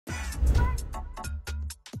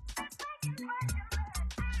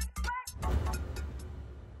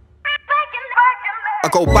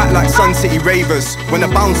go back like Suncity Ravers, when the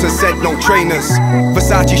bouncer said no trainers.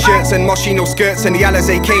 Versace shirts and Moschino skirts, and the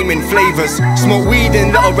Alizé came in flavours. Smoke weed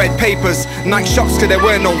in little red papers, night shots cause there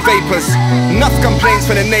were no vapours. Enough complaints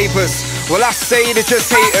from the neighbours. Well, I say they're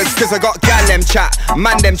just haters, cause I got Gyaldem chat,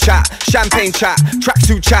 mandem chat, champagne chat,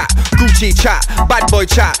 tracksuit chat, Gucci chat, bad boy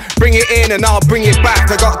chat. Bring it in and I'll bring it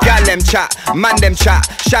back. I got Gyaldem chat, mandem chat,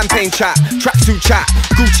 champagne chat, tracksuit chat,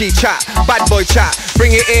 Gucci chat, bad boy chat.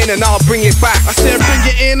 Bring it in and I'll bring it back. I said bring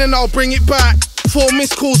it in and I'll bring it back. 4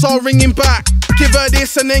 missed calls, I'll ring him back. Give her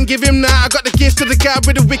this and then give him that. I got the gift to the guy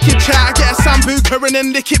with a wicked chat. I get a sambuca and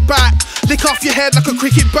then lick it back. Lick off your head like a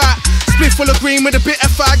cricket bat. Split full of green with a bit of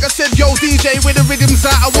fag. I said, yo DJ, where the rhythm's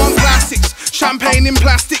at? I want classics. Champagne in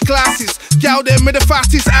plastic glasses. Gyaldem with the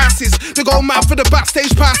fattest asses. They go mad for the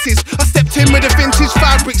backstage passes. I stepped in with the vintage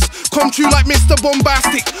fabrics. Come true like Mr.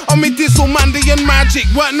 Bombastic. I'm with Dizzle, Mandy and Magic.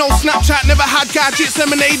 Weren't no Snapchat, never had gadgets.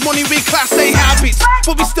 Lemonade money with class A habits,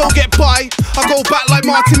 but we still get by. I go back like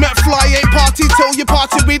Marty McFly. Ain't party till you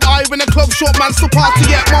party with I. When the club short man still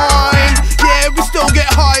party at mine. Yeah, we still get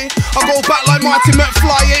high. I go back like Marty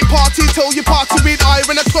McFly. Ain't party till you party with I.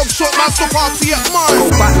 When the club short man still party at mine. Go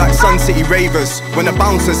back like Suncity Ravers, when the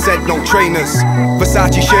bouncer said no trainers.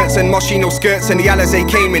 Versace shirts and Moschino skirts, and the Alizé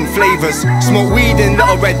came in flavours. Smoke weed in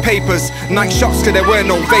little red papers, night shots cause there were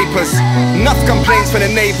no vapours. Enough complaints from the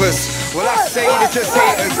neighbours. Well, I say they're just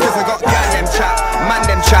haters, cause I got Gyaldem chat,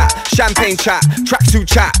 mandem chat, champagne chat, tracksuit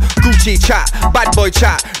chat, Gucci chat, bad boy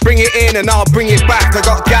chat. Bring it in and I'll bring it back. I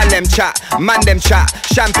got Gyaldem chat, mandem chat,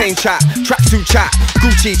 champagne chat, tracksuit chat,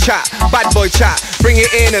 Gucci chat, bad boy chat. Bring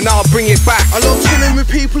it in and I'll bring it back. I love chilling with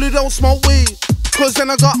people who don't smoke weed, cause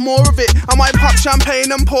then I got more of it. I might pop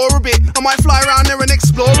champagne and pour a bit. I might fly around there and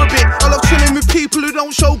explore a bit. I love chilling with people who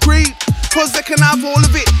don't show greed, cause they can have all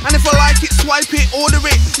of it. And if I like it, swipe it, order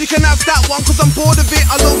it. You can have that one cause I'm bored of it.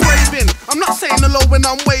 I love raving. I'm not saying hello when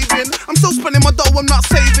I'm waving. I'm still spending my dough, I'm not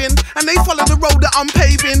saving. And they follow the road that I'm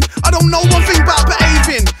paving. I don't know one thing about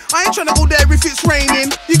behaving. I ain't trying to go there if it's raining.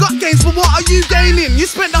 You got gains, but what are you gaining? You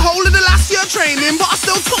spent the whole of the last year training, but I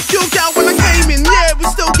still took your gal when I came in. Yeah, we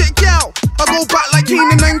still get gal. I go back like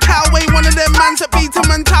Keenan and Cal. Ain't one of them mans that beat them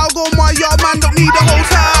and towel. Go my yard, man, don't need a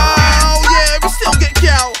hotel. Yeah, we still get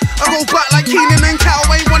gal. I go back like Keenan and Cal.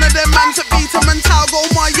 Ain't one of them mans that beat them and towel. Go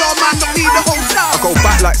my yard, man, don't need a hotel. I go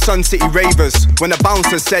back like Suncity Ravers, when the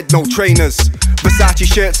bouncer said no trainers. Versace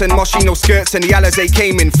shirts and Moschino skirts, and the Alizé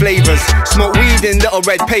came in flavours. Smoke weed in little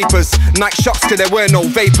red papers, night shots cause there were no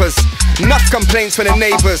vapours. Enough complaints from the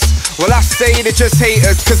neighbours. Well, I say they're just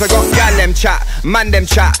haters, cause I got Gyaldem chat, mandem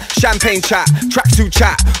chat, champagne chat, tracksuit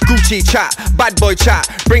chat, Gucci chat, bad boy chat.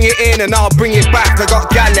 Bring it in and I'll bring it back. I got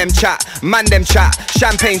Gyaldem chat, mandem chat,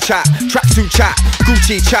 champagne chat, tracksuit chat,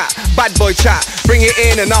 Gucci chat, bad boy chat. Bring it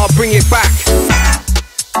in and I'll bring it back.